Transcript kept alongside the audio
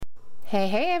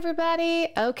Hey, everybody.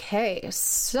 Okay,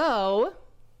 so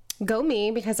go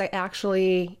me, because I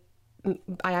actually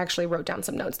wrote down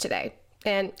some notes today.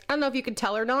 And I don't know if you could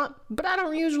tell or not, but I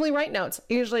don't usually write notes.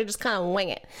 I usually just kind of wing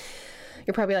it.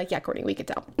 You're probably like, yeah, Courtney, we could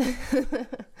tell.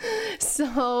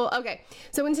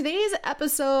 So in today's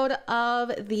episode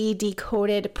of the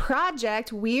Decoded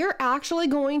Project, we're actually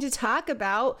going to talk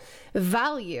about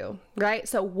value, right?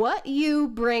 So what you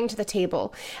bring to the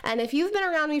table. And if you've been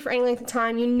around me for any length of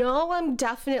time, you know I'm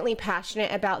definitely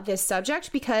passionate about this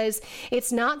subject because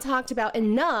it's not talked about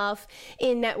enough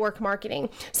in network marketing.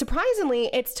 Surprisingly,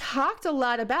 it's talked a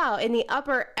lot about in the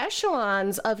upper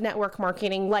echelons of network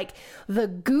marketing, like the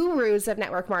gurus of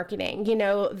network marketing, you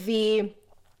know, the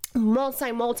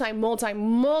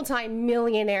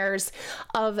multi-millionaires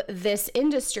of this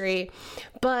industry.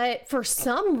 But for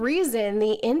some reason,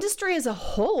 the industry as a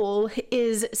whole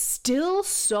is still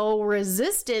so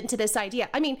resistant to this idea.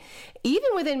 I mean, even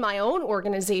within my own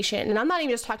organization, and I'm not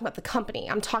even just talking about the company,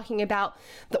 I'm talking about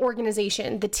the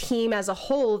organization, the team as a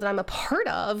whole that I'm a part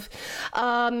of,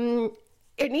 and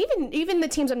even the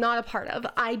teams I'm not a part of,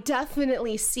 I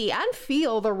definitely see and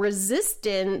feel the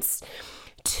resistance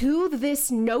to this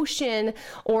notion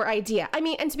or idea. I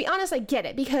mean, and to be honest, I get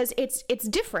it because it's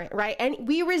different, right? And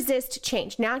we resist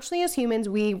change. Naturally, as humans,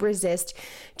 we resist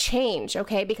change,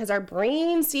 okay? Because our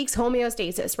brain seeks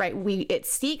homeostasis, right? It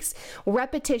seeks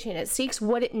repetition. It seeks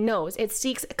what it knows. It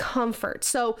seeks comfort.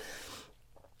 So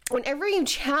whenever you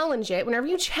challenge it, whenever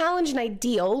you challenge an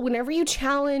ideal, whenever you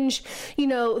challenge,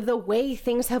 the way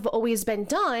things have always been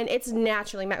done, it's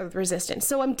naturally met with resistance.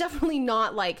 So I'm definitely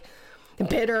not like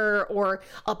bitter or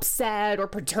upset or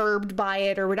perturbed by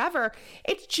it or whatever.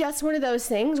 It's just one of those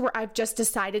things where I've just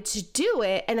decided to do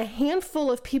it, and a handful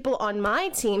of people on my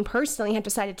team personally have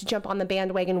decided to jump on the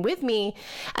bandwagon with me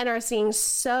and are seeing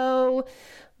so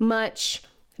much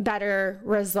better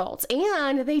results.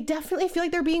 And they definitely feel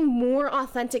like they're being more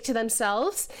authentic to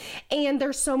themselves, and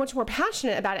they're so much more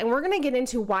passionate about it. And we're going to get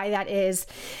into why that is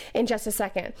in just a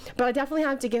second. But I definitely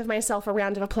have to give myself a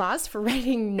round of applause for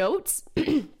writing notes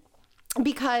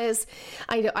because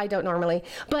I don't normally,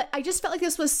 but I just felt like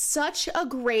this was such a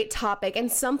great topic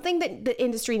and something that the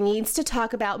industry needs to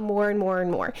talk about more and more and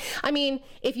more. I mean,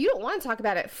 if you don't want to talk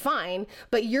about it, fine,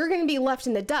 but you're going to be left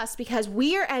in the dust because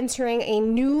we are entering a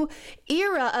new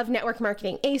era of network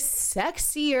marketing, a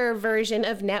sexier version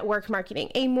of network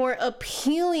marketing, a more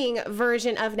appealing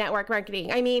version of network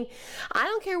marketing. I mean, I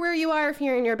don't care where you are, if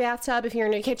you're in your bathtub, if you're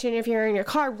in your kitchen, if you're in your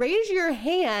car, raise your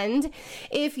hand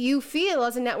if you feel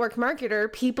as a network marketer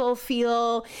people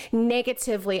feel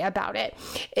negatively about it.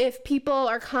 If people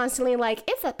are constantly like,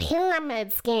 it's a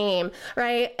pyramid scheme,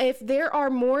 right? If there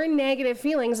are more negative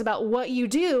feelings about what you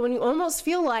do, and you almost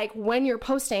feel like when you're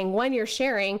posting, when you're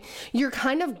sharing, you're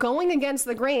kind of going against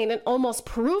the grain and almost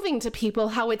proving to people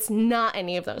how it's not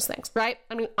any of those things, right?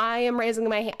 I mean, I am raising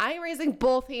my hand. I am raising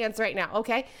both hands right now,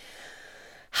 okay?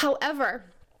 However,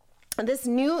 this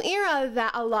new era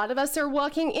that a lot of us are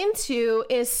walking into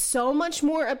is so much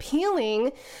more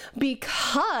appealing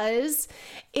because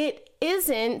it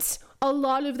isn't a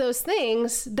lot of those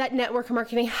things that network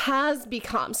marketing has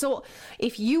become. So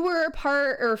if you were a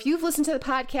part, or if you've listened to the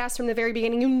podcast from the very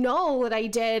beginning, you know that I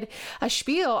did a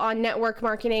spiel on network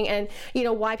marketing and,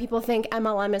 why people think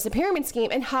MLM is a pyramid scheme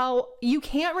and how you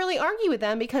can't really argue with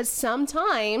them because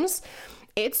sometimes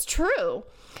it's true.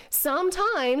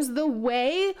 Sometimes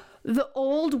the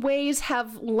old ways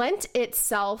have lent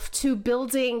itself to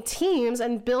building teams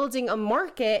and building a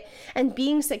market and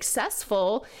being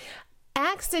successful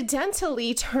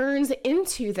accidentally turns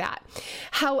into that.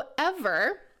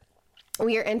 However,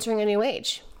 we are entering a new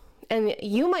age. And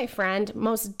you, my friend,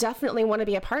 most definitely want to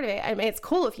be a part of it. I mean, it's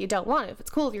cool if you don't want it.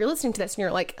 It's cool if you're listening to this and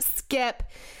you're like, skip.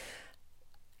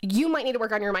 You might need to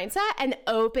work on your mindset and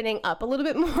opening up a little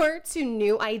bit more to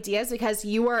new ideas because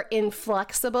you are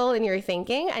inflexible in your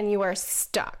thinking and you are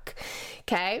stuck.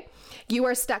 Okay? You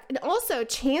are stuck. And also,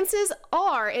 chances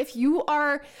are, if you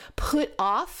are put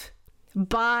off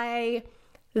by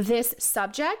this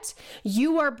subject,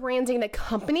 you are branding the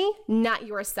company, not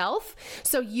yourself.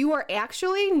 So you are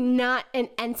actually not an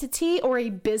entity or a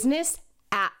business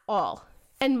at all.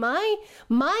 And my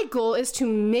goal is to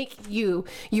make you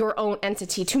your own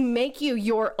entity, to make you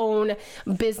your own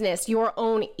business, your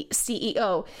own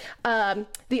CEO.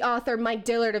 The author Mike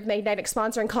Dillard of Magnetic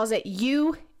Sponsoring calls it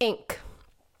You Inc.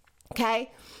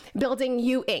 Okay? Building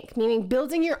You Inc., meaning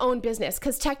building your own business,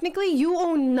 because technically you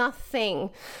own nothing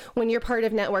when you're part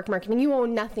of network marketing. You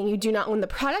own nothing. You do not own the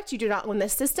product. You do not own the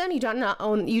system. You do not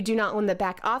own the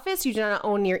back office. You do not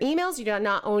own your emails. You do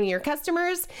not own your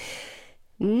customers.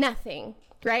 Nothing.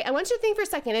 right? I want you to think for a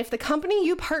second, if the company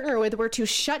you partner with were to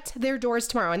shut their doors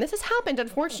tomorrow, and this has happened,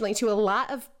 unfortunately, to a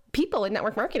lot of people in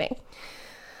network marketing.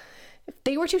 If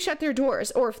they were to shut their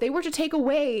doors, or if they were to take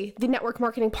away the network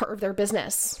marketing part of their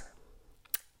business,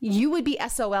 you would be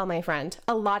SOL, my friend.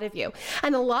 A lot of you.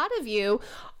 And a lot of you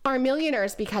are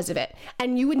millionaires because of it.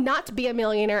 And you would not be a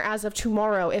millionaire as of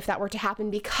tomorrow if that were to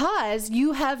happen, because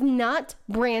you have not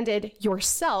branded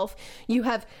yourself. You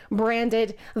have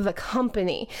branded the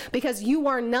company, because you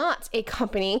are not a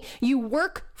company. You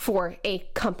work for a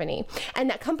company, and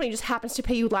that company just happens to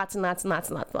pay you lots and lots and lots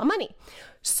and lots of money.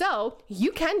 So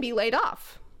you can be laid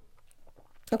off.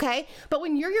 Okay. But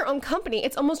when you're your own company,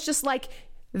 it's almost just like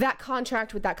that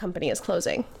contract with that company is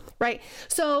closing, right?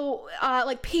 So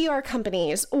like PR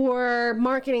companies or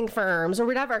marketing firms or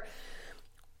whatever,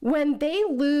 when they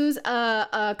lose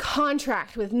a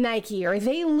contract with Nike, or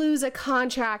they lose a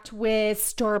contract with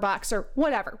Starbucks or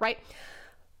whatever, right?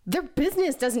 Their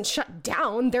business doesn't shut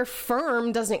down. Their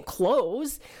firm doesn't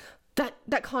close.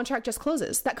 That contract just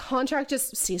closes. That contract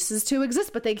just ceases to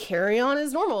exist, but they carry on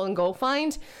as normal and go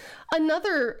find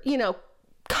another,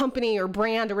 company or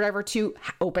brand or whatever to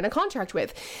open a contract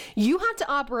with. You have to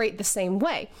operate the same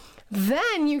way.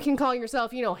 Then you can call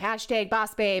yourself, hashtag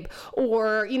boss babe,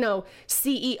 or,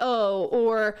 CEO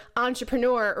or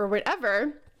entrepreneur or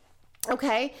whatever.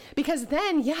 Okay. Because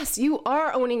then, yes, you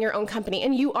are owning your own company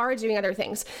and you are doing other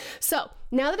things. So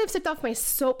now that I've sipped off my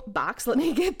soapbox, let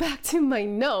me get back to my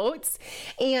notes,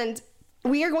 and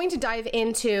we are going to dive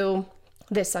into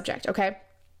this subject. Okay.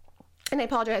 And I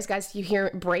apologize, guys, if you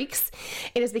hear breaks.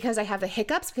 It is because I have the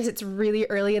hiccups, because it's really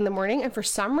early in the morning. And for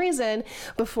some reason,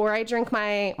 before I drink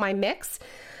my mix,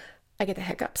 I get the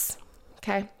hiccups.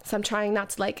 Okay. So I'm trying not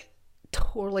to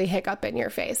totally hiccup in your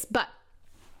face, but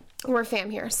we're fam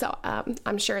here. So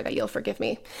I'm sure that you'll forgive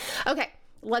me. Okay.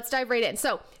 Let's dive right in.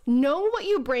 So know what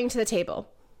you bring to the table.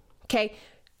 Okay.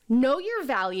 Know your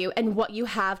value and what you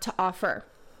have to offer.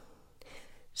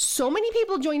 So many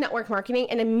people join network marketing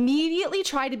and immediately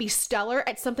try to be stellar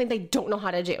at something they don't know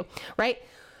how to do, right?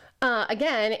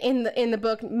 Again, in the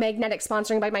book Magnetic,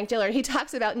 sponsoring by Mike Dillard, he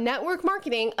talks about network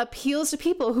marketing appeals to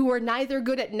people who are neither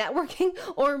good at networking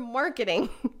or marketing.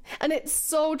 And it's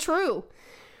so true,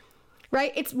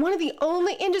 right? It's one of the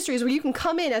only industries where you can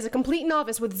come in as a complete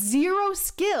novice with zero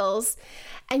skills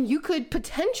and you could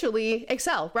potentially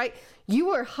excel, right? You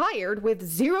were hired with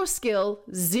zero skill,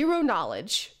 zero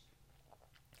knowledge.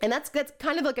 And that's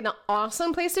kind of like an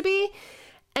awesome place to be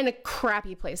and a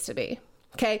crappy place to be.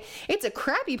 Okay. It's a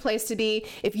crappy place to be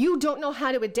if you don't know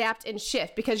how to adapt and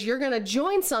shift, because you're going to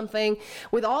join something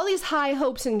with all these high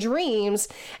hopes and dreams,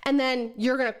 and then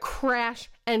you're going to crash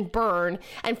and burn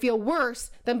and feel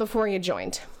worse than before you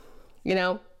joined.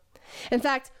 In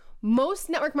fact, most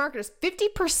network marketers,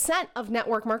 50% of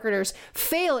network marketers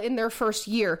fail in their first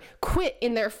year, quit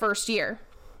in their first year.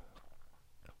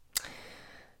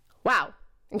 Wow.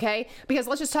 Okay. Because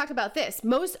let's just talk about this.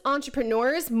 Most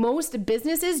entrepreneurs, most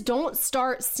businesses don't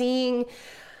start seeing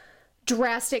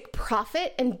drastic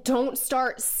profit and don't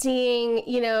start seeing,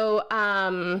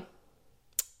 I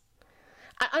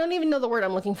don't even know the word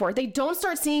I'm looking for. They don't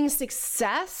start seeing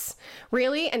success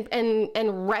really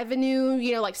and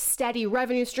revenue, like steady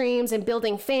revenue streams and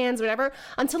building fans, whatever,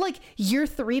 until year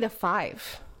 3 to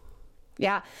 5.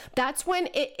 Yeah, that's when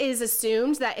it is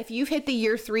assumed that if you've hit the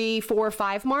year 3, 4,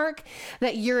 5 mark,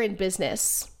 that you're in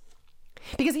business.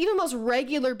 Because even most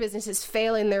regular businesses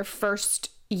fail in their first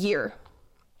year.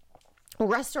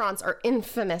 Restaurants are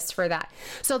infamous for that.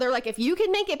 So they're like, if you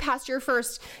can make it past your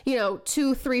first,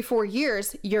 2, 3, 4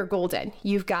 years, you're golden.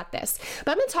 You've got this.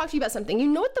 But I'm going to talk to you about something. You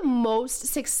know what the most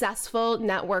successful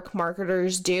network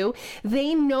marketers do?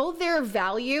 They know their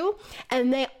value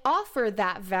and they offer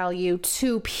that value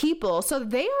to people. So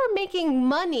they are making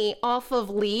money off of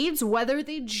leads, whether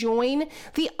they join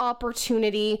the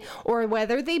opportunity or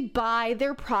whether they buy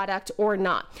their product or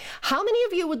not. How many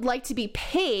of you would like to be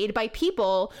paid by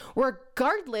people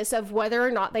regardless of whether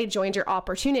or not they joined your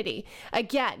opportunity?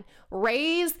 Again,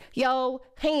 raise your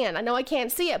hand. I know I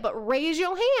can't see it, but raise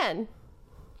your hand.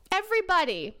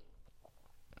 Everybody.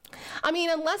 I mean,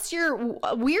 unless you're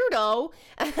a weirdo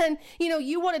and,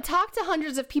 you want to talk to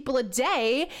hundreds of people a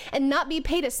day and not be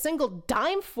paid a single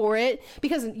dime for it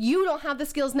because you don't have the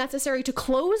skills necessary to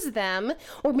close them,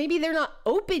 or maybe they're not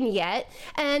open yet,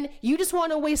 and you just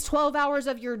want to waste 12 hours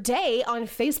of your day on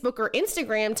Facebook or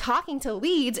Instagram talking to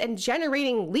leads and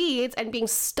generating leads and being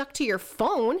stuck to your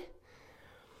phone.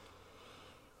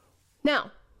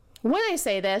 Now, when I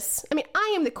say this,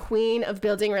 I am the queen of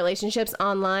building relationships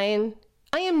online.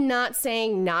 I am not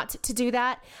saying not to do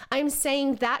that. I'm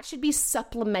saying that should be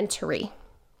supplementary.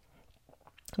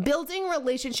 Building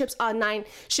relationships online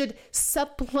should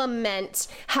supplement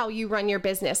how you run your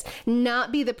business,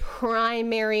 not be the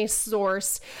primary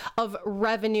source of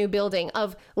revenue building,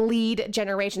 of lead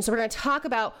generation. So we're going to talk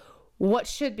about what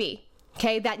should be,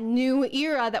 okay, that new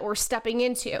era that we're stepping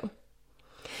into.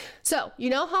 So, you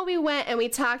know how we went and we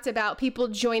talked about people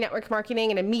join network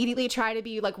marketing and immediately try to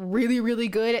be like really, really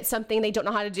good at something they don't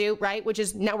know how to do, right? Which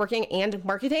is networking and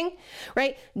marketing,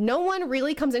 right? No one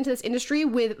really comes into this industry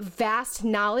with vast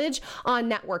knowledge on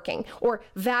networking or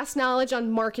vast knowledge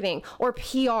on marketing or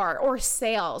PR or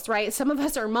sales, right? Some of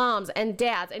us are moms and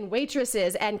dads and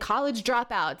waitresses and college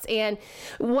dropouts and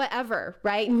whatever,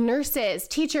 right? Nurses,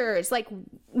 teachers, like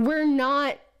we're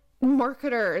not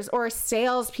marketers or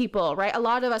salespeople, right? A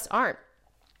lot of us aren't.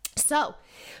 So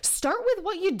start with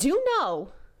what you do know.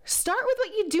 Start with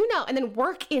what you do know and then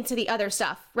work into the other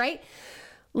stuff, right?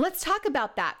 Let's talk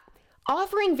about that.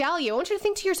 Offering value. I want you to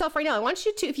think to yourself right now. I want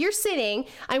you to, if you're sitting,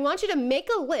 I want you to make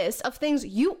a list of things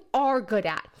you are good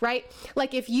at, right?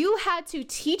 Like if you had to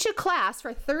teach a class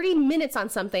for 30 minutes on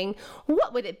something,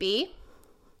 what would it be?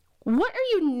 What are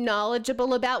you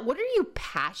knowledgeable about? What are you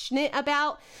passionate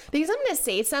about? Because I'm going to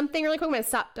say something really quick. I'm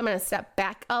going to step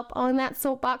back up on that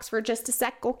soapbox for just a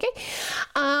sec, okay?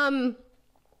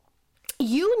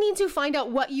 You need to find out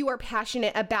what you are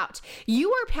passionate about.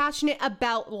 You are passionate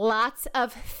about lots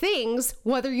of things,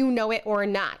 whether you know it or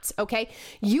not, okay?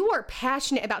 You are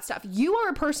passionate about stuff. You are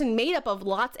a person made up of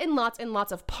lots and lots and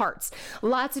lots of parts,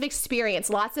 lots of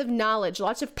experience, lots of knowledge,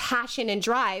 lots of passion and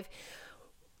drive,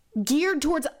 geared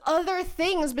towards other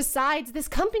things besides this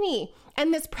company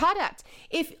and this product.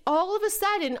 If all of a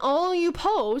sudden all you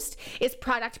post is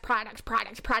product,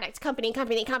 company,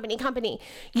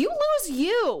 you lose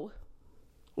you.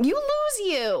 You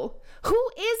lose you. Who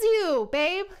is you,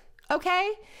 babe?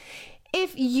 Okay?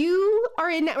 If you are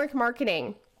in network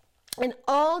marketing and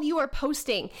all you are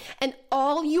posting and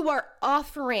all you are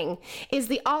offering is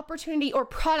the opportunity or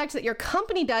product that your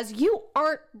company does, you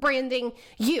aren't branding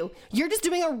you. You're just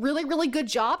doing a really, really good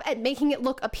job at making it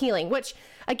look appealing, which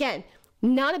again,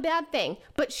 not a bad thing,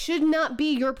 but should not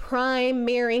be your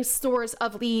primary source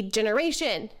of lead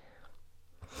generation.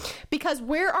 Because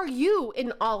where are you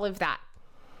in all of that?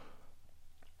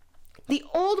 The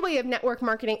old way of network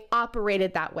marketing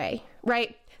operated that way,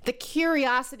 right? The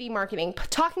curiosity marketing,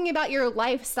 talking about your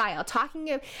lifestyle,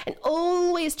 and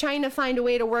always trying to find a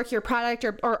way to work your product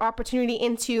or opportunity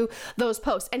into those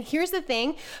posts. And here's the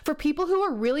thing, for people who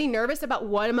are really nervous about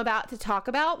what I'm about to talk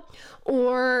about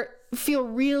or feel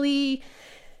really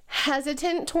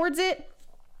hesitant towards it,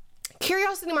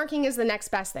 curiosity marketing is the next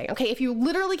best thing, okay? If you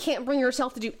literally can't bring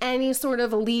yourself to do any sort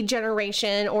of lead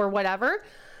generation or whatever,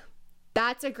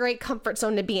 that's a great comfort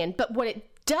zone to be in. But what it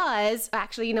does,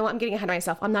 actually, you know what? I'm getting ahead of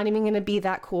myself. I'm not even going to be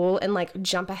that cool and like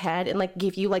jump ahead and like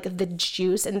give you like the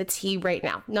juice and the tea right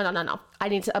now. No. I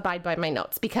need to abide by my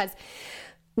notes because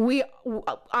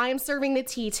I'm serving the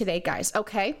tea today, guys.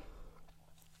 Okay.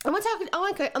 Let me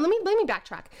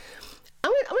backtrack.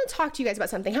 I'm going to talk to you guys about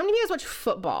something. How many of you guys watch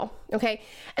football? Okay.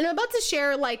 And I'm about to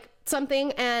share like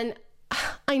something, and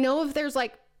I know if there's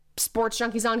like sports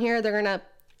junkies on here, they're going to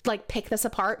like pick this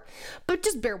apart, but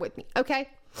just bear with me. Okay.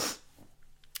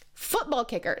 Football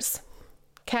kickers,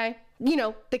 okay? You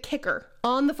know, the kicker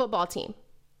on the football team.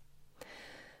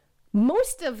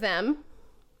 Most of them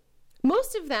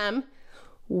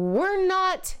were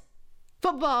not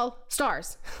football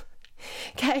stars,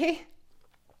 okay?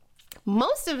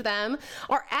 Most of them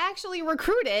are actually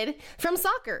recruited from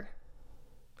soccer.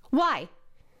 Why?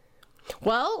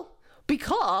 Well,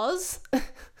 because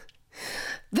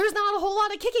there's not a whole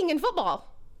lot of kicking in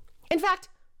football. In fact,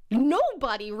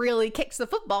 nobody really kicks the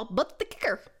football but the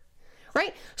kicker,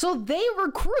 right? So they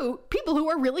recruit people who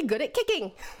are really good at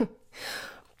kicking.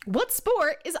 What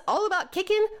sport is all about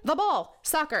kicking the ball?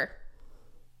 Soccer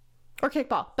or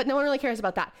kickball, but no one really cares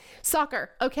about that.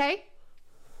 Soccer, okay?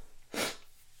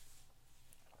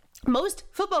 Most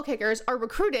football kickers are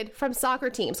recruited from soccer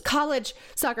teams, college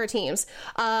soccer teams,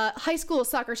 high school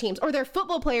soccer teams, or they're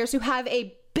football players who have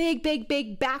a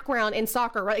big background in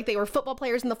soccer, right? Like they were football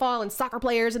players in the fall and soccer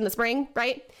players in the spring,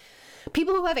 right?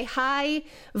 People who have a high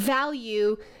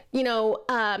value,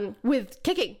 with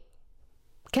kicking,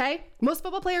 okay? Most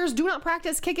football players do not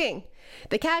practice kicking.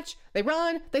 They catch, they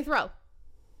run, they throw.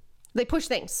 They push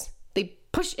things. They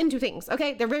push into things,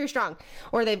 okay? They're very strong,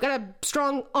 or they've got a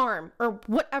strong arm or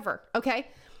whatever, okay?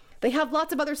 They have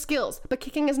lots of other skills, but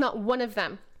kicking is not one of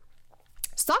them.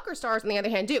 Soccer stars, on the other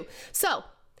hand, do. So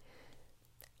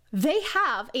they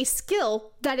have a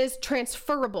skill that is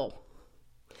transferable.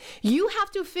 You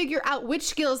have to figure out which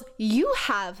skills you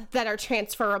have that are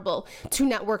transferable to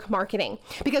network marketing,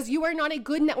 because you are not a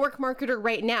good network marketer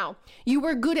right now. You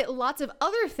are good at lots of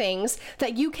other things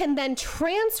that you can then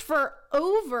transfer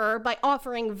over by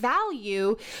offering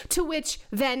value, to which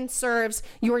then serves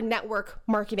your network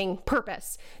marketing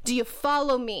purpose. Do you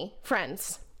follow me,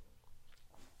 friends?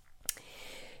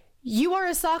 You are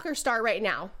a soccer star right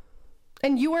now,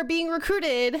 and you are being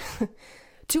recruited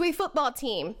to a football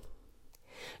team.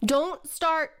 Don't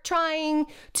start trying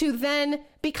to then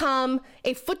become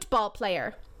a football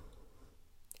player.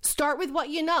 Start with what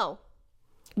you know.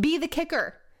 Be the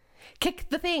kicker. Kick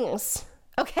the things,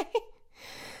 okay?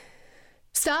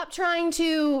 Stop trying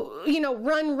to,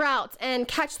 run routes and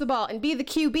catch the ball and be the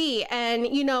QB and,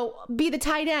 be the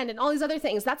tight end and all these other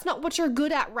things. That's not what you're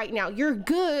good at right now. You're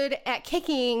good at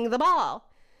kicking the ball.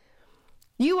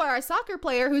 You are a soccer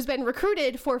player who's been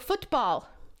recruited for football.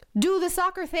 Do the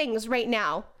soccer things right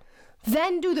now,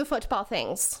 then do the football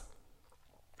things.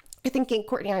 You're thinking,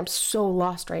 Courtney, I'm so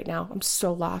lost right now. I'm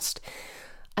so lost.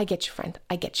 I get you, friend.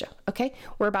 I get you. Okay.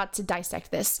 We're about to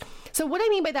dissect this. So what I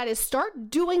mean by that is start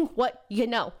doing what you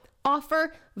know.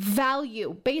 Offer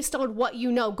value based on what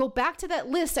you know. Go back to that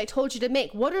list I told you to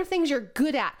make. What are things you're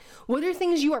good at? What are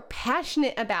things you are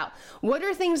passionate about? What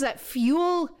are things that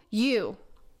fuel you?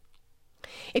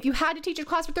 If you had to teach a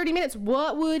class for 30 minutes,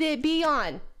 what would it be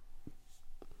on?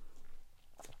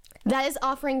 That is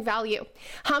offering value.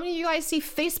 How many of you guys see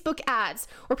Facebook ads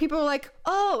where people are like,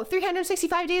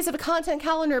 365 days of a content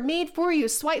calendar made for you,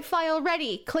 swipe file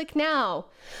ready, click now.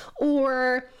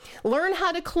 Or learn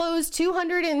how to close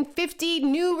 250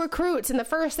 new recruits in the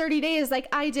first 30 days like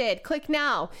I did, click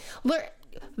now.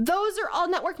 Those are all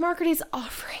network marketers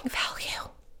offering value,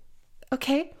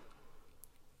 okay?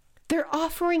 They're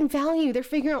offering value. They're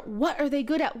figuring out what are they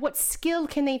good at? What skill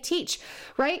can they teach,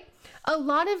 right? A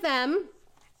lot of them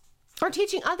are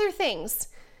teaching other things,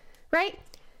 right?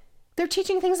 They're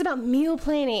teaching things about meal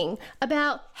planning,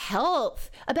 about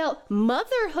health, about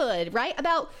motherhood, right?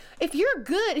 About if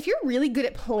you're really good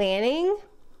at planning,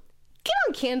 get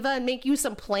on Canva and make you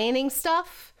some planning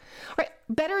stuff, right?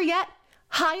 Better yet,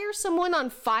 hire someone on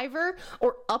Fiverr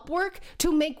or Upwork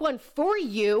to make one for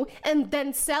you and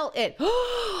then sell it.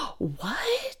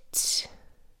 What?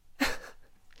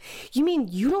 You mean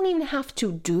you don't even have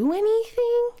to do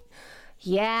anything?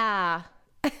 Yeah.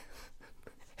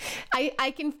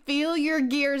 I can feel your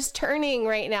gears turning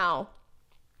right now.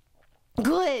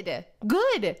 Good.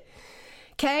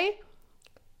 Okay?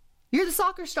 You're the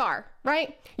soccer star,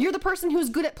 right? You're the person who's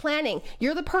good at planning.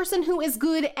 You're the person who is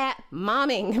good at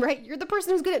momming, right? You're the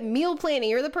person who's good at meal planning.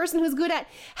 You're the person who's good at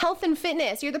health and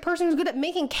fitness. You're the person who's good at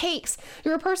making cakes.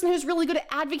 You're a person who's really good at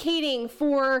advocating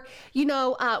for,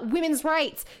 women's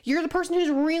rights. You're the person who's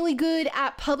really good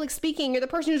at public speaking. You're the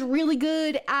person who's really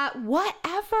good at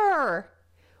whatever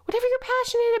you're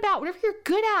passionate about, whatever you're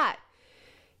good at.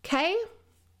 Okay?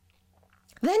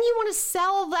 Then you want to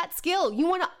sell that skill. You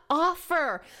want to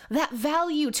offer that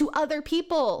value to other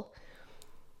people.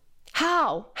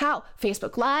 How?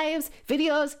 Facebook Lives,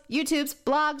 videos, YouTubes,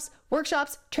 blogs,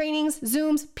 workshops, trainings,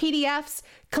 Zooms, PDFs,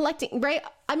 collecting, right?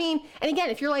 And again,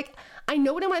 if you're like, I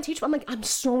know what I want to teach, but I'm like, I'm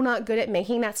so not good at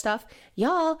making that stuff.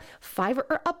 Y'all, Fiverr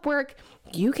or Upwork,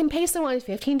 you can pay someone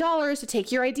 $15 to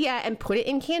take your idea and put it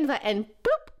in Canva and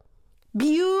boop,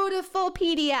 beautiful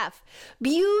PDF,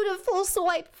 beautiful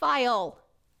swipe file.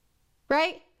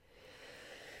 Right?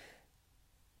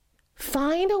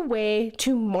 Find a way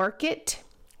to market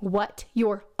what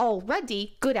you're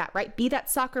already good at, right? Be that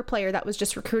soccer player that was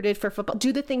just recruited for football.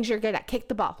 Do the things you're good at. Kick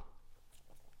the ball.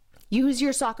 Use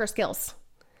your soccer skills.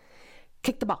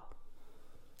 Kick the ball.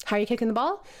 How are you kicking the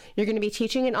ball? You're going to be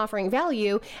teaching and offering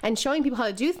value and showing people how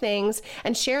to do things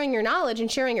and sharing your knowledge and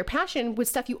sharing your passion with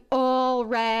stuff you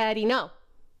already know.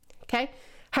 Okay?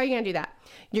 How are you going to do that?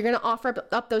 You're going to offer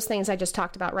up those things I just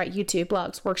talked about, right? YouTube,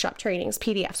 blogs, workshop, trainings,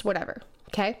 PDFs, whatever.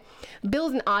 Okay?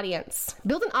 Build an audience.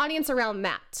 Build an audience around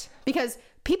that, because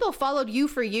people followed you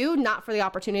for you, not for the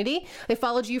opportunity. They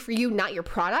followed you for you, not your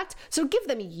product. So give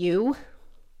them you.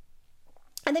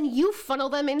 And then you funnel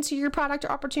them into your product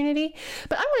or opportunity.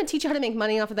 But I want to teach you how to make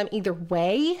money off of them either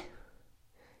way.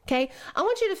 Okay? I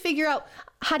want you to figure out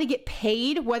how to get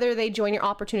paid, whether they join your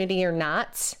opportunity or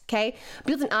not. Okay?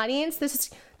 Build an audience.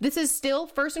 This is still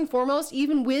first and foremost,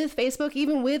 even with Facebook,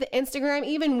 even with Instagram,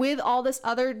 even with all this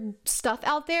other stuff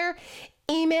out there,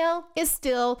 email is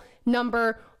still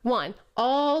number one.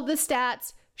 All the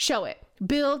stats show it.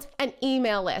 Build an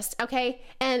email list, okay?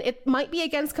 And it might be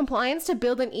against compliance to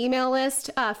build an email list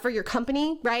for your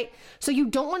company, right? So you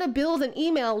don't want to build an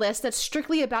email list that's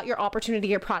strictly about your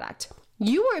opportunity or product.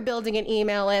 You are building an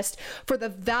email list for the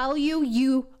value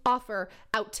you offer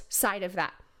outside of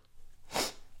that,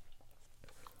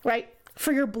 right?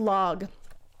 For your blog,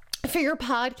 for your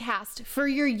podcast, for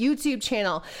your YouTube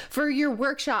channel, for your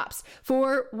workshops,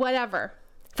 for whatever,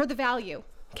 for the value.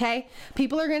 Okay.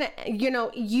 People are going to,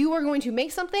 you are going to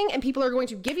make something and people are going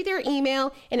to give you their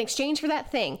email in exchange for that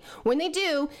thing. When they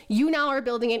do, you now are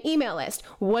building an email list.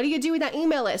 What do you do with that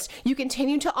email list? You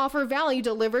continue to offer value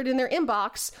delivered in their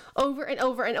inbox over and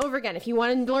over and over again. If you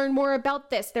want to learn more about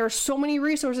this, there are so many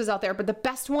resources out there, but the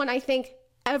best one I think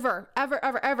ever,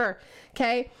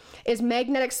 okay, is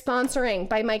Magnetic Sponsoring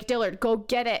by Mike Dillard. Go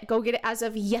get it. Go get it as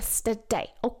of yesterday.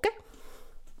 Okay.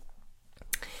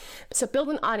 So build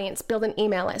an audience, build an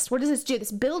email list. What does this do?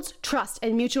 This builds trust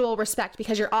and mutual respect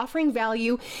because you're offering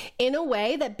value in a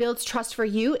way that builds trust for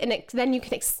you, and then you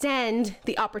can extend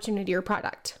the opportunity or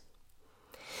product.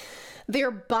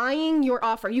 They're buying your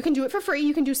offer. You can do it for free.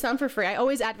 You can do some for free. I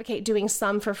always advocate doing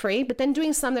some for free, but then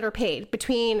doing some that are paid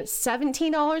between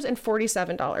 $17 and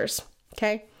 $47.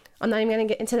 Okay. I'm not even going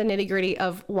to get into the nitty gritty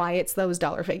of why it's those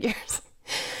dollar figures.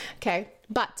 Okay.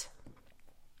 But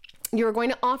you're going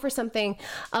to offer something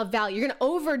of value. You're going to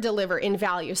over deliver in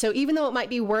value. So even though it might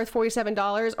be worth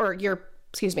 $47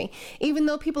 even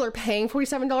though people are paying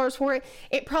 $47 for it,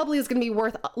 it probably is going to be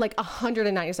worth like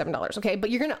 $197. Okay. But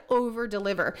you're going to over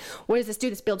deliver. What does this do?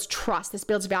 This builds trust. This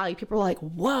builds value. People are like,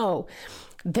 whoa,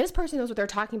 this person knows what they're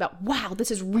talking about. Wow, this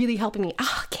is really helping me.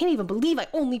 I can't even believe I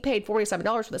only paid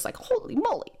 $47 for this. Like, holy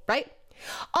moly, right?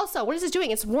 Also, what is this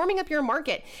doing? It's warming up your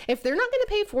market. If they're not going to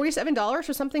pay $47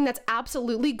 for something that's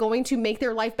absolutely going to make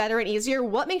their life better and easier,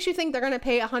 what makes you think they're going to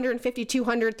pay $150,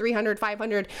 $200, $300,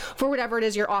 $500 for whatever it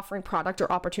is you're offering product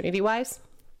or opportunity wise?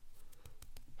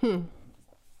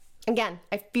 Again,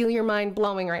 I feel your mind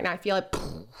blowing right now. I feel it.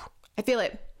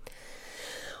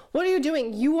 What are you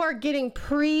doing? You are getting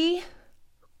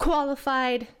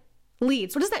pre-qualified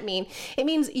leads. What does that mean? It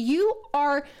means you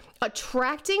are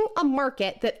attracting a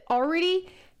market that already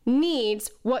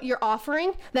needs what you're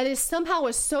offering, that is somehow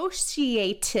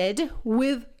associated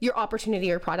with your opportunity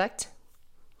or product.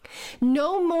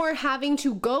 No more having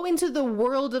to go into the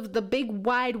world of the big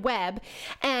wide web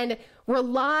and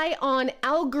rely on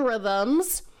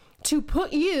algorithms to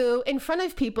put you in front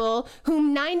of people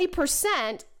whom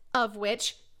 90% of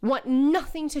which want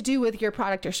nothing to do with your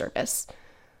product or service.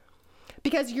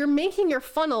 Because you're making your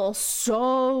funnel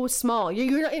so small.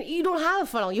 You don't have a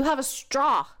funnel. You have a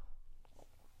straw.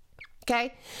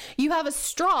 Okay? You have a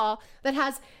straw that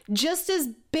has just as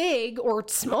big or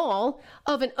small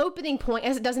of an opening point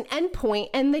as it does an end point,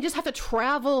 and they just have to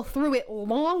travel through it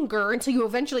longer until you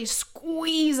eventually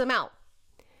squeeze them out.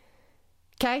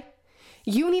 Okay?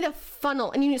 You need a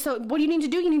funnel. And so what do you need to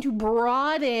do? You need to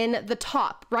broaden the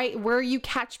top, right? Where you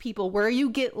catch people, where you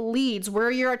get leads,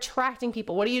 where you're attracting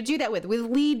people. What do you do that with? With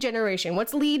lead generation.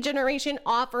 What's lead generation?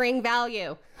 Offering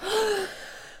value.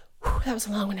 That was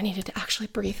a long one. I needed to actually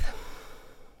breathe.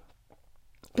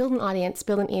 Build an audience,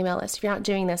 build an email list. If you're not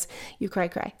doing this, you cray.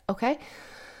 Okay?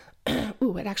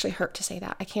 Ooh, it actually hurt to say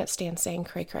that. I can't stand saying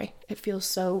cray. It feels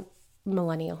so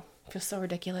millennial. It feels so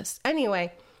ridiculous.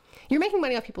 Anyway, you're making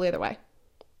money off people either way.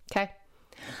 Okay.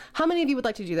 How many of you would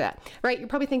like to do that? Right? You're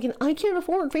probably thinking, I can't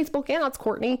afford Facebook ads,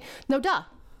 Courtney. No, duh.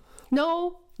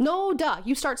 No, duh.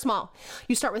 You start small.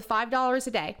 You start with $5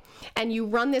 a day and you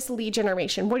run this lead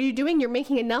generation. What are you doing? You're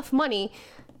making enough money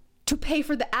to pay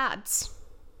for the ads.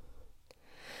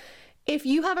 If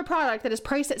you have a product that is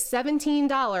priced at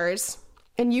 $17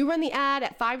 and you run the ad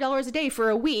at $5 a day for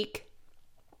a week,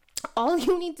 all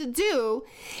you need to do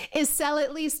is sell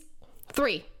at least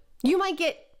 3. You might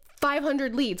get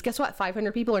 500 leads. Guess what?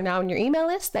 500 people are now in your email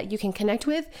list that you can connect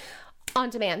with on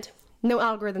demand. No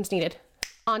algorithms needed.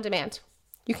 On demand.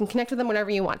 You can connect with them whenever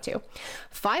you want to.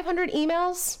 500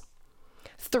 emails,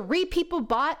 3 people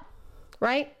bought,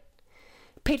 right?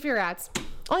 Paid for your ads.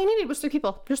 All you needed was 3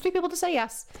 people. There's 3 people to say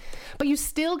yes. But you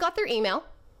still got their email.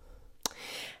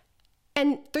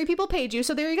 And 3 people paid you.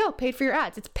 So there you go. Paid for your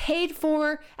ads. It's paid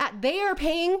for. They are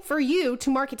paying for you to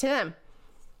market to them.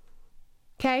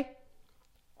 Okay?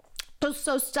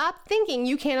 So stop thinking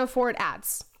you can't afford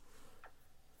ads.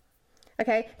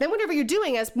 Okay? Then whatever you're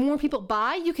doing, as more people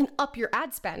buy, you can up your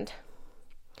ad spend.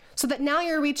 So that now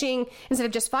you're reaching, instead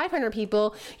of just 500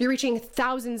 people, you're reaching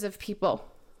thousands of people.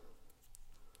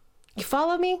 You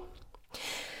follow me?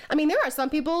 I mean, there are some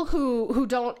people who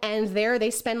don't end there. They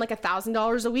spend like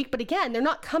 $1,000 a week, but again, they're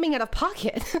not coming out of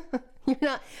pocket.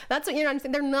 That's what you're not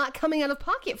understanding. They're not coming out of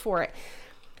pocket for it.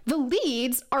 The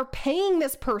leads are paying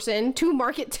this person to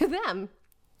market to them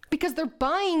because they're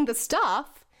buying the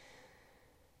stuff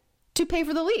to pay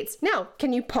for the leads. Now,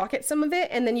 can you pocket some of it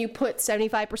and then you put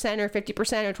 75% or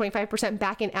 50% or 25%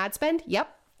 back in ad spend?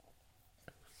 Yep.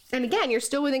 And again, you're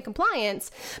still within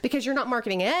compliance because you're not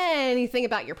marketing anything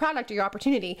about your product or your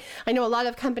opportunity. I know a lot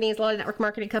of companies, a lot of network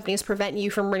marketing companies prevent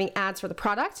you from running ads for the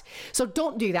product. So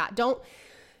don't do that.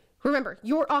 Remember,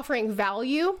 you're offering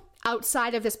value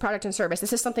outside of this product and service.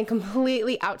 This is something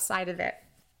completely outside of it.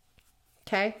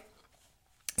 Okay?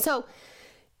 So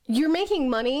you're making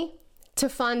money to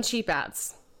fund cheap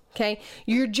ads. Okay?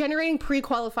 You're generating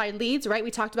pre-qualified leads, right?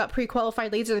 We talked about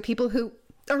pre-qualified leads are the people who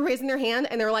are raising their hand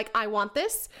and they're like, I want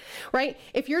this, right?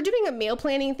 If you're doing a meal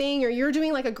planning thing or you're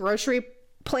doing like a grocery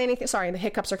planning thing, sorry, the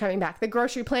hiccups are coming back, the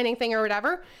grocery planning thing or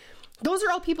whatever, those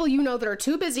are all people you know that are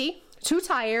too busy, too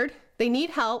tired, they need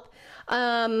help,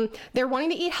 they're wanting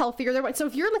to eat healthier. So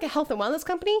if you're like a health and wellness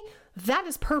company, that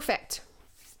is perfect.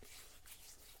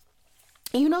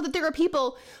 You know that there are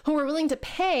people who are willing to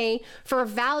pay for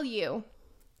value.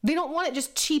 They don't want it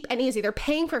just cheap and easy. They're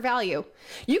paying for value.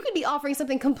 You could be offering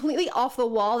something completely off the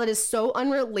wall that is so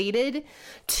unrelated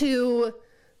to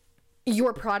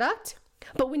your product.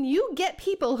 But when you get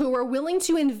people who are willing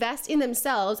to invest in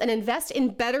themselves and invest in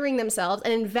bettering themselves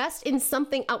and invest in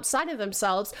something outside of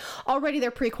themselves, already they're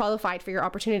pre-qualified for your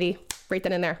opportunity right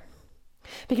then and there.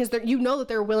 Because you know that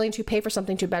they're willing to pay for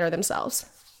something to better themselves.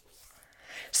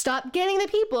 Stop getting the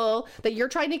people that you're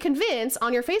trying to convince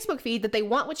on your Facebook feed that they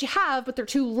want what you have, but they're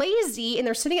too lazy and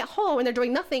they're sitting at home and they're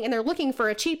doing nothing and they're looking for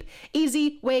a cheap,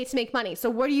 easy way to make money. So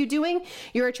what are you doing?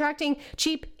 You're attracting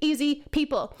cheap, easy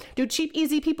people. Do cheap,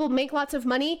 easy people make lots of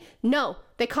money? No,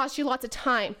 they cost you lots of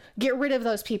time. Get rid of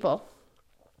those people.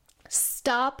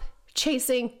 Stop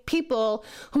chasing people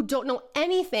who don't know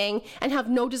anything and have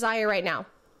no desire right now.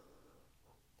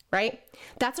 Right?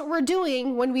 That's what we're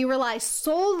doing when we rely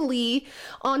solely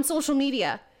on social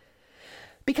media,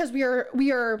 because we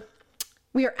are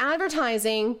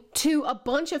advertising to a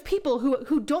bunch of people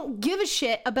who don't give a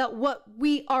shit about what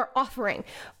we are offering.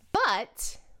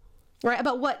 But right,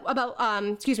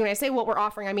 when I say what we're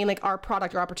offering, I mean like our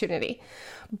product or opportunity.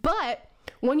 But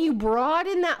when you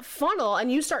broaden that funnel and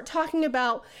you start talking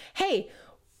about, hey,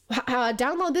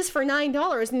 download this for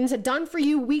 $9 and it's a done for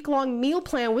you week-long meal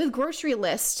plan with grocery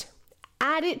list.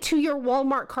 Add it to your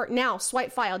Walmart cart now.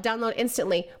 Swipe file, download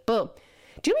instantly. Boom.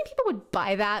 Do you know how many people would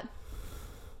buy that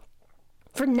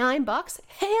for $9?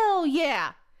 Hell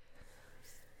yeah.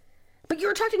 But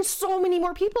you're attracting so many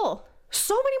more people.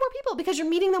 So many more people because you're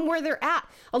meeting them where they're at.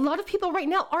 A lot of people right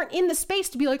now aren't in the space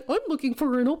to be like, I'm looking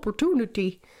for an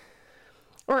opportunity.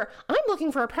 Or I'm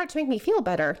looking for a product to make me feel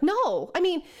better. No, I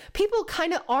mean, people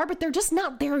kind of are, but they're just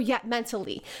not there yet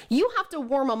mentally. You have to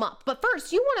warm them up. But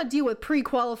first, you want to deal with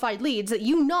pre-qualified leads that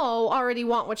you know already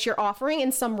want what you're offering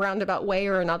in some roundabout way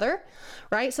or another,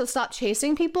 right? So stop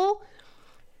chasing people.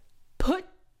 Put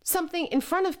something in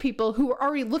front of people who are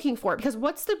already looking for it. Because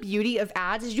what's the beauty of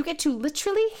ads is you get to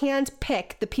literally hand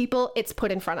pick the people it's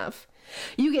put in front of.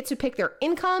 You get to pick their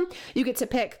income. You get to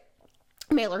pick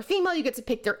male or female, you get to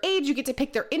pick their age, you get to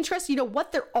pick their interests, you know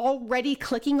what they're already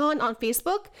clicking on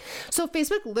Facebook. So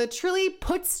Facebook literally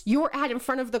puts your ad in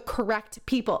front of the correct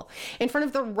people, in front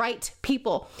of the right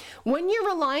people. When you're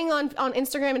relying on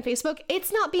Instagram and Facebook,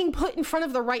 it's not being put in front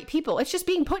of the right people. It's just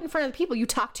being put in front of the people you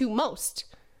talk to most.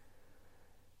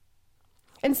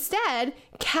 Instead,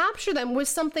 capture them with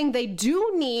something they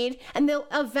do need, and they'll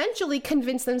eventually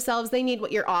convince themselves they need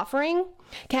what you're offering,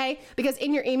 okay? Because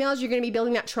in your emails, you're going to be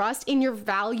building that trust. In your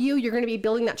value, you're going to be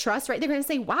building that trust, right? They're going to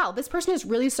say, wow, this person has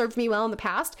really served me well in the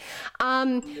past.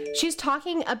 She's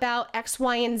talking about X,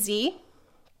 Y, and Z.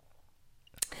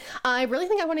 I really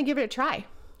think I want to give it a try.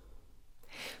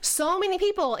 So many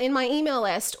people in my email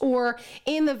list or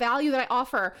in the value that I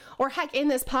offer, or heck, in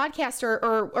this podcast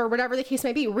or whatever the case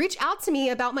may be, reach out to me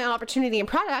about my opportunity and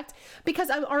product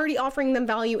because I'm already offering them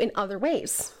value in other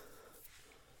ways.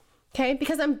 Okay?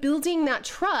 Because I'm building that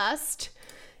trust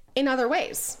in other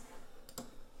ways.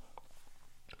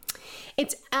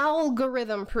 It's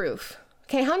algorithm proof.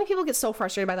 Okay? How many people get so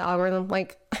frustrated by the algorithm?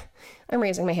 Like, I'm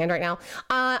raising my hand right now.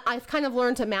 I've kind of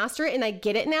learned to master it and I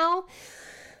get it now.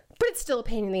 But it's still a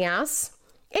pain in the ass.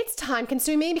 It's time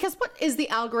consuming because what is the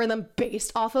algorithm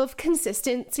based off of?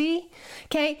 Consistency.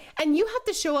 Okay. And you have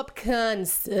to show up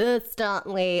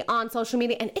consistently on social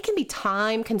media and it can be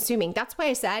time consuming. That's why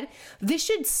I said this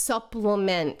should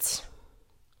supplement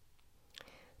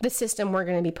the system we're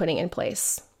going to be putting in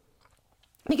place.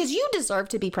 Because you deserve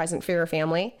to be present for your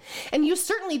family. And you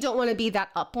certainly don't want to be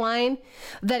that upline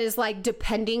that is like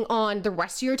depending on the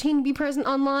rest of your team to be present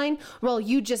online. Well,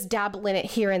 you just dabble in it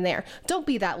here and there. Don't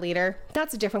be that leader.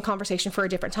 That's a different conversation for a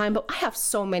different time. But I have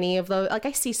so many of those. Like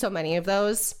I see so many of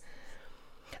those.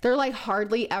 They're like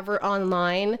hardly ever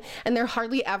online, and they're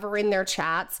hardly ever in their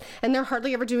chats, and they're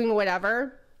hardly ever doing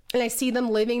whatever. And I see them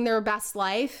living their best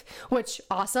life, which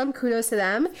awesome, kudos to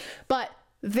them. But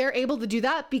they're able to do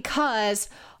that because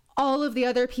all of the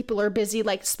other people are busy,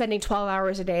 like spending 12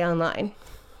 hours a day online.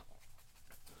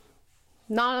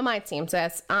 Not on my team,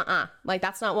 sis. Like,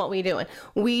 that's not what we doing.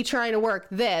 We trying to work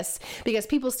this because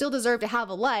people still deserve to have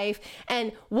a life.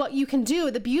 And what you can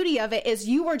do, the beauty of it is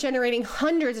you are generating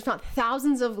hundreds, if not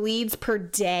thousands of leads per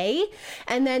day.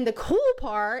 And then the cool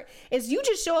part is you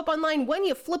just show up online when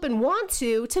you flip and want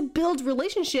to build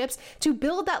relationships, to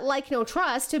build that like, no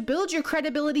trust, to build your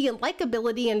credibility and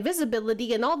likability and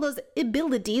visibility and all those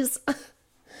abilities.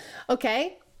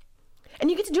 Okay? And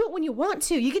you get to do it when you want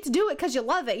to. You get to do it because you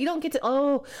love it. You don't get to,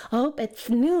 oh, it's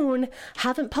noon.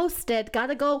 Haven't posted.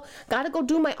 Gotta go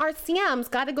do my RCMs.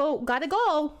 Gotta go.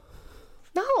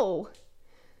 No.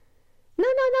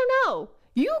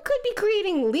 You could be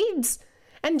creating leads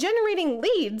and generating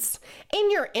leads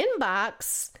in your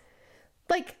inbox,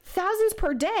 like thousands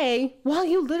per day, while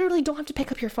you literally don't have to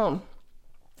pick up your phone.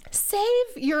 Save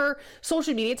your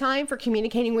social media time for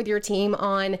communicating with your team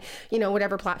on,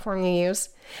 whatever platform you use.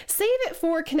 Save it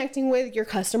for connecting with your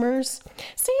customers.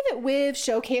 Save it with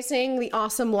showcasing the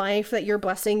awesome life that you're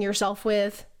blessing yourself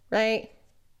with, right?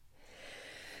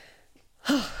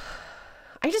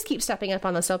 I just keep stepping up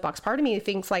on the soapbox. Part of me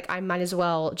thinks like I might as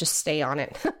well just stay on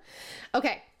it.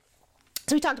 Okay.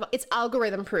 So we talked about it's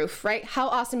algorithm proof, right? How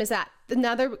awesome is that?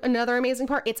 Another amazing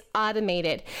part, it's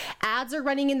automated. Ads are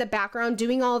running in the background,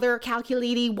 doing all their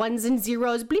calculating ones and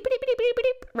zeros, bleep, bleep, bleep, bleep,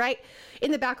 bleep, right?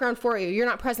 In the background for you. You're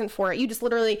not present for it. You just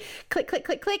literally click, click,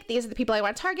 click, click. These are the people I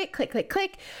want to target. Click, click,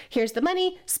 click. Here's the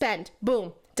money. Spend.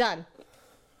 Boom. Done.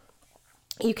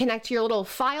 You connect your little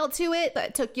file to it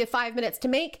that took you 5 minutes to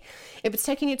make. If it's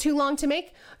taking you too long to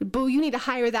make, boo, you need to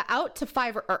hire that out to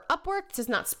Fiverr or Upwork. This is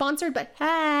not sponsored, but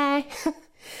hey.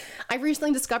 I've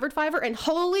recently discovered Fiverr and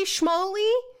holy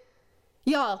schmoly,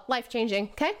 y'all, life-changing,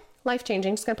 okay?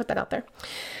 Life-changing, just gonna put that out there.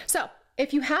 So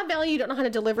if you have value, you don't know how to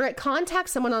deliver it, contact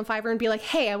someone on Fiverr and be like,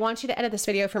 hey, I want you to edit this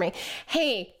video for me.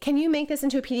 Hey, can you make this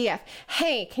into a PDF?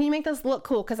 Hey, can you make this look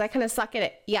cool? Because I kind of suck at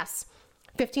it. Yes.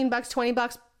 $15, $20,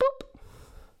 boop.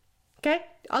 Okay?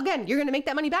 Again, you're going to make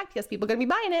that money back because people are going to be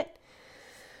buying it.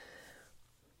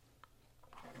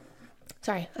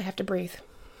 Sorry, I have to breathe.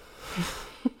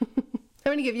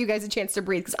 I'm going to give you guys a chance to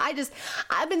breathe because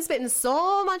I've been spitting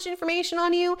so much information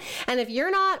on you. And if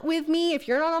you're not with me, if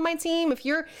you're not on my team, if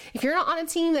you're not on a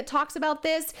team that talks about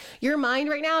this, your mind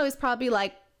right now is probably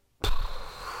like,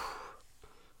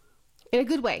 in a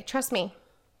good way. Trust me.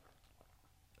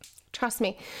 Trust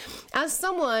me. As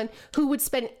someone who would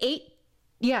spend 18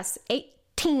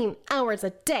 hours a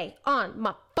day on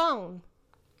my phone,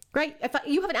 right? If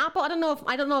you have an Apple, I don't know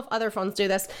if other phones do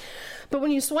this, but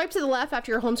when you swipe to the left after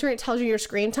your home screen, it tells you your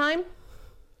screen time.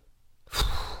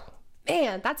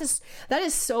 Man, that is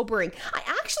sobering. I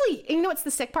actually, what's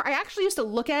the sick part? I actually used to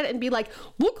look at it and be like,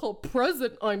 look how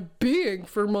present I'm being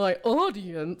for my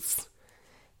audience.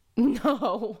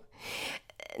 No.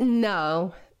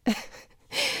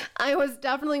 I was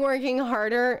definitely working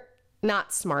harder,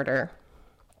 not smarter.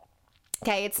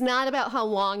 Okay, it's not about how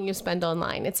long you spend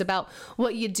online. It's about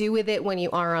what you do with it when you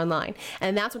are online.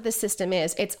 And that's what this system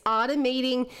is. It's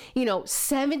automating,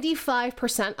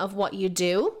 75% of what you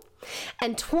do.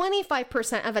 And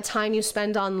 25% of the time you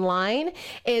spend online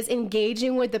is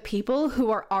engaging with the people who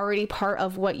are already part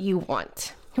of what you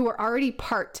want, who are already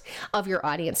part of your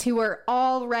audience, who are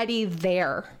already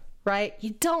there, right?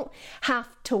 You don't have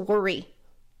to worry.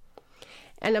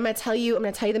 And I'm going to tell you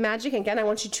the magic. Again, I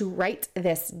want you to write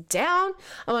this down.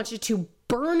 I want you to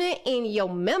burn it in your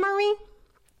memory.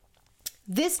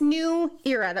 This new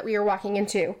era that we are walking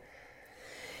into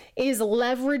is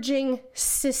leveraging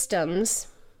systems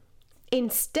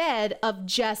instead of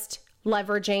just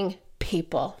leveraging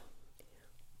people.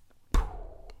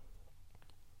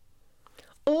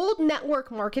 Old network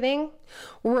marketing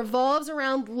revolves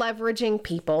around leveraging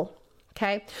people.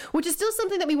 Okay, which is still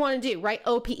something that we want to do, right?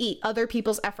 OPE, other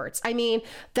people's efforts. I mean,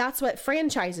 that's what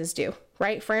franchises do,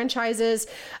 right? Franchises,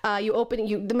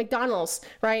 the McDonald's,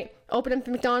 right? Open up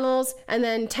the McDonald's and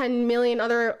then 10 million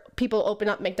other people open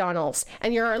up McDonald's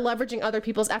and you're leveraging other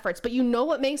people's efforts. But you know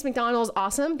what makes McDonald's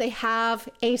awesome? They have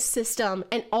a system,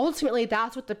 and ultimately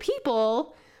that's what the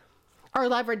people are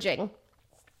leveraging.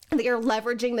 They are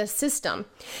leveraging the system.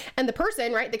 And the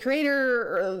person, right, the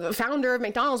creator or the founder of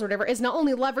McDonald's or whatever, is not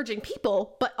only leveraging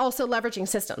people, but also leveraging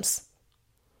systems.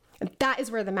 And that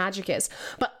is where the magic is.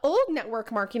 But old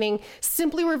network marketing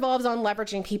simply revolves on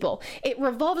leveraging people. It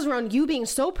revolves around you being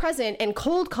so present and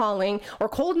cold calling or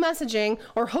cold messaging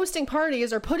or hosting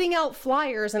parties or putting out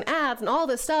flyers and ads and all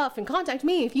this stuff and contact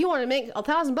me if you want to make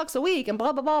 $1,000 a week and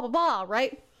blah, blah, blah, blah, blah,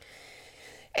 right?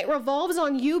 It revolves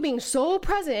on you being so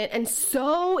present and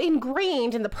so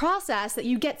ingrained in the process that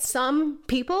you get some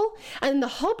people, and the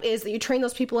hope is that you train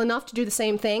those people enough to do the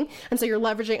same thing, and so you're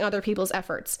leveraging other people's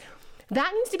efforts.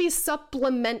 That needs to be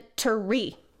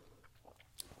supplementary.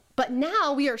 But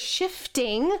now we are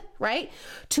shifting, right,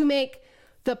 to make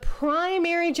the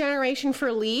primary generation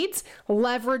for leads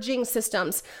leveraging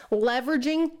systems,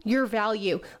 leveraging your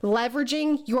value,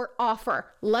 leveraging your offer,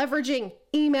 leveraging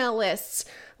email lists,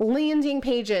 landing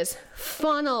pages,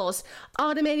 funnels,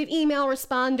 automated email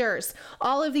responders,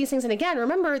 all of these things. And again,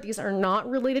 remember, these are not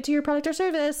related to your product or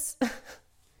service.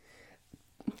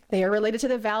 They are related to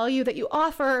the value that you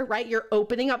offer, right? You're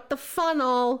opening up the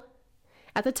funnel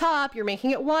at the top. You're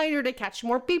making it wider to catch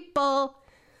more people.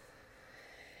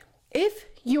 If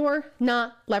you're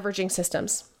not leveraging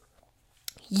systems,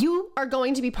 you are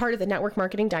going to be part of the network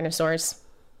marketing dinosaurs.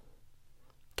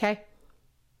 Okay?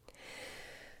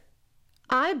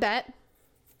 I bet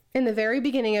in the very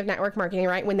beginning of network marketing,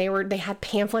 right, when they had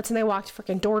pamphlets and they walked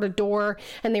freaking door to door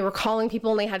and they were calling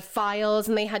people and they had files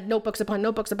and they had notebooks upon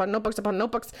notebooks upon notebooks upon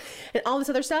notebooks and all this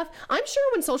other stuff. I'm sure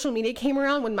when social media came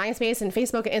around, when MySpace and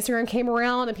Facebook and Instagram came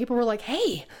around and people were like,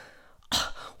 hey,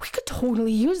 we could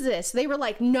totally use this. They were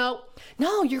like, no,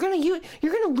 you're gonna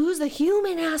lose the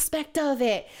human aspect of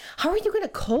it. How are you gonna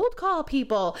cold call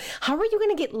people? How are you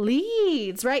gonna get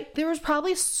leads, right? There was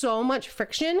probably so much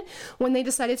friction when they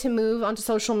decided to move onto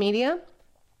social media,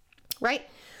 right?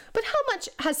 But how much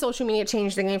has social media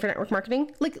changed the game for network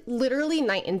marketing? Like literally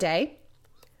night and day.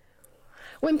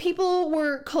 When people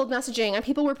were cold messaging and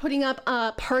people were putting up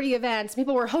party events,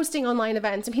 people were hosting online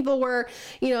events and people were,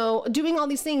 doing all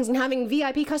these things and having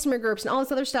VIP customer groups and all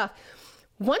this other stuff.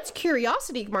 Once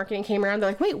curiosity marketing came around,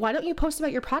 they're like, wait, why don't you post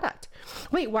about your product?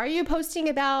 Wait, why are you posting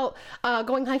about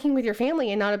going hiking with your family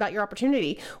and not about your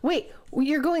opportunity? Wait,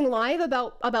 you're going live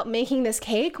about making this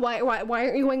cake? Why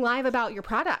aren't you going live about your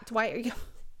product? Why are you?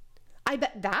 I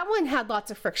bet that one had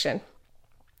lots of friction.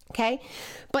 Okay.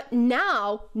 But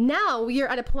now we are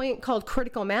at a point called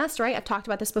critical mass, right? I've talked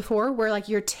about this before, where like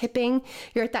you're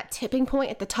at that tipping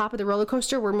point at the top of the roller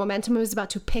coaster where momentum is about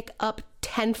to pick up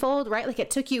tenfold, right? Like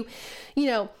it took you,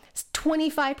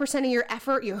 25% of your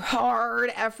effort, your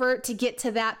hard effort to get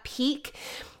to that peak.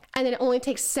 And then it only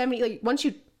takes 70, like once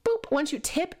you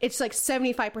tip, it's like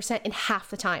 75% in half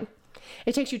the time.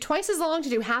 It takes you twice as long to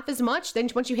do half as much. Then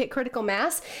once you hit critical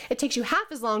mass, it takes you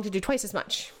half as long to do twice as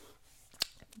much.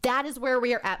 That is where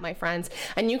we are at, my friends.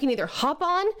 And you can either hop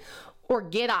on or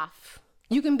get off.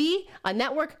 You can be a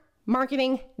network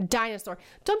marketing dinosaur.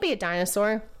 Don't be a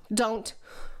dinosaur. Don't.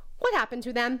 What happened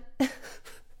to them?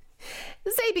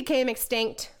 They became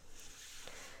extinct.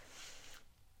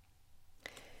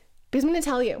 Because I'm going to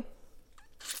tell you,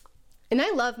 and I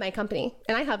love my company,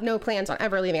 and I have no plans on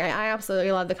ever leaving. I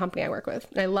absolutely love the company I work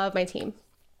with, and I love my team.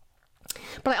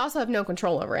 But I also have no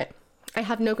control over it. I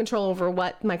have no control over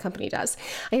what my company does.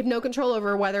 I have no control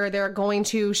over whether they're going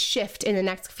to shift in the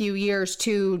next few years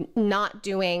to not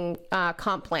doing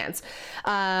comp plans.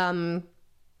 I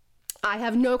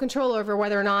have no control over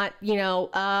whether or not, the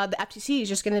FTC is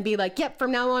just going to be like, yep,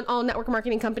 from now on, all network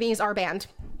marketing companies are banned,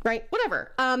 right?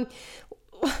 Whatever.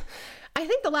 I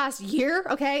think the last year,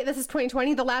 okay, this is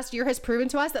 2020, the last year has proven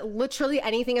to us that literally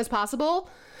anything is possible.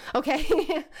 Okay.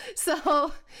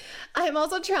 So I'm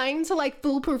also trying to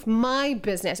foolproof my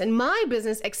business, and my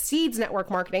business exceeds network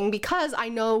marketing because I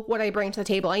know what I bring to the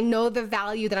table. I know the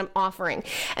value that I'm offering,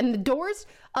 and the doors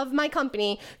of my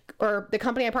company or the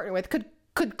company I partner with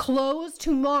could close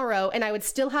tomorrow and I would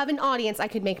still have an audience I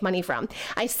could make money from.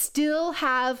 I still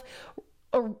have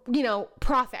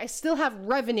profit. I still have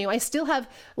revenue. I still have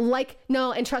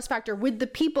and trust factor with the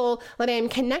people that I'm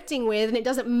connecting with, and it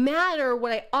doesn't matter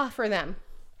what I offer them.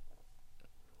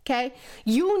 Okay.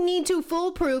 You need to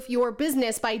foolproof your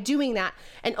business by doing that.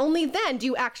 And only then do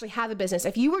you actually have a business.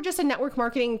 If you were just a network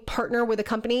marketing partner with a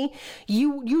company,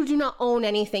 you do not own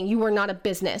anything. You are not a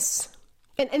business.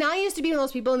 And I used to be one of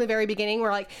those people in the very beginning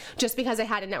where just because I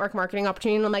had a network marketing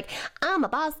opportunity, and I'm like, I'm a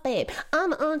boss babe,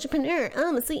 I'm an entrepreneur,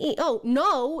 I'm a CEO.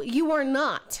 No, you are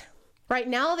not. Right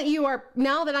now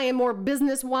that I am more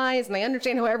business wise and I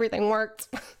understand how everything works,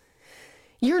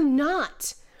 you're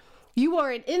not. You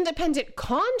are an independent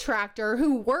contractor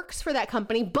who works for that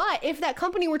company. But if that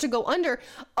company were to go under,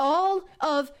 all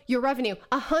of your revenue,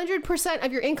 100%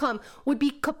 of your income would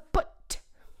be kaput.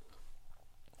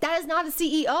 That is not a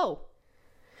CEO.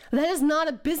 That is not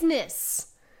a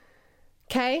business.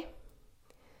 Okay?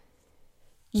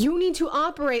 You need to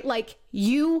operate like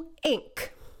you Inc.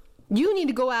 You need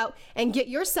to go out and get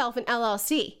yourself an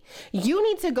LLC. You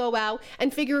need to go out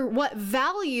and figure what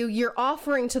value you're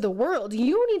offering to the world.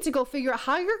 You need to go figure out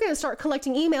how you're going to start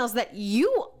collecting emails that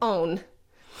you own.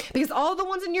 Because all the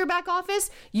ones in your back office,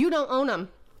 you don't own them.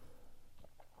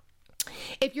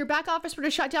 If your back office were to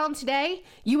shut down today,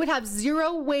 you would have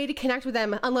zero way to connect with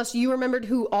them unless you remembered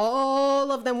who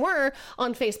all of them were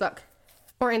on Facebook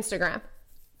or Instagram.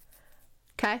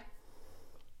 Okay?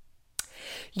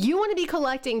 You want to be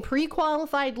collecting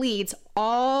pre-qualified leads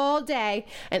all day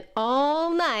and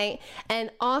all night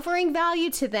and offering value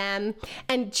to them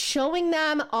and showing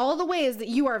them all the ways that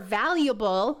you are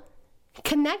valuable,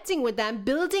 connecting with them,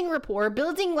 building rapport,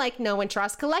 building like, know, and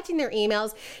trust, collecting their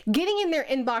emails, getting in their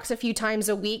inbox a few times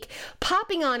a week,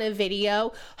 popping on a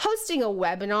video, hosting a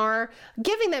webinar,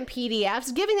 giving them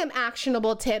PDFs, giving them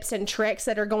actionable tips and tricks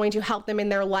that are going to help them in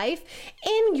their life.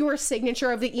 In your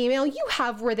signature of the email, you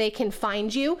have where they can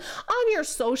find you. On your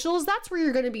socials, that's where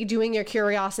you're going to be doing your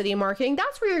curiosity marketing.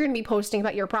 That's where you're going to be posting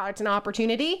about your product and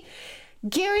opportunity.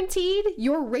 Guaranteed,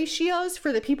 your ratios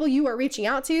for the people you are reaching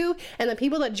out to and the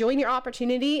people that join your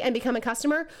opportunity and become a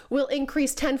customer will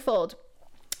increase tenfold.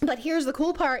 But here's the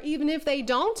cool part, even if they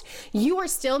don't, you are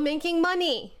still making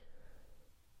money.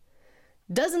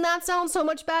 Doesn't that sound so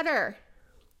much better?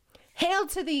 Hail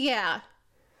to the yeah.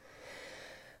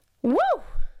 Woo!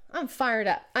 I'm fired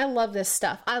up. I love this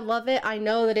stuff. I love it. I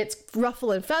know that it's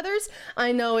ruffling feathers.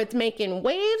 I know it's making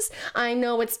waves. I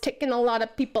know it's ticking a lot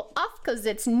of people off because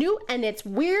it's new and it's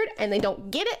weird and they don't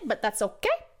get it, but that's okay.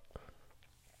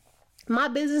 My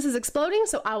business is exploding,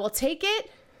 so I will take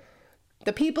it.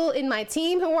 The people in my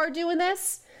team who are doing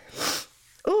this,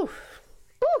 ooh,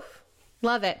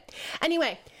 love it.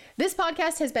 Anyway, this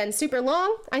podcast has been super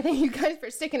long. I thank you guys for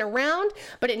sticking around,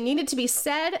 but it needed to be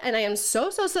said, and I am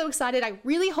so excited. I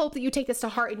really hope that you take this to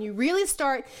heart and you really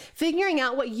start figuring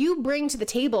out what you bring to the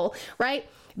table, right?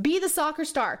 Be the soccer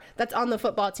star that's on the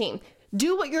football team.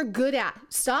 Do what you're good at.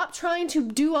 Stop trying to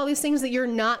do all these things that you're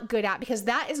not good at, because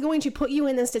that is going to put you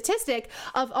in the statistic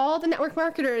of all the network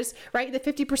marketers, right? The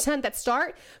 50% that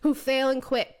start who fail and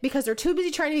quit because they're too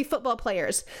busy trying to be football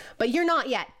players, but you're not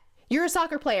yet. You're a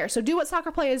soccer player, so do what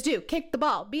soccer players do. Kick the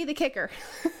ball. Be the kicker.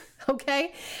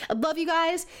 Okay? I love you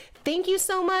guys. Thank you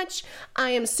so much.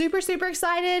 I am super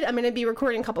excited. I'm going to be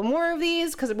recording a couple more of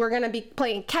these because we're going to be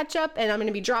playing catch up, and I'm going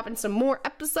to be dropping some more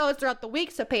episodes throughout the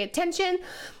week, so pay attention.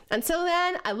 Until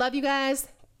then, I love you guys.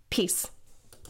 Peace.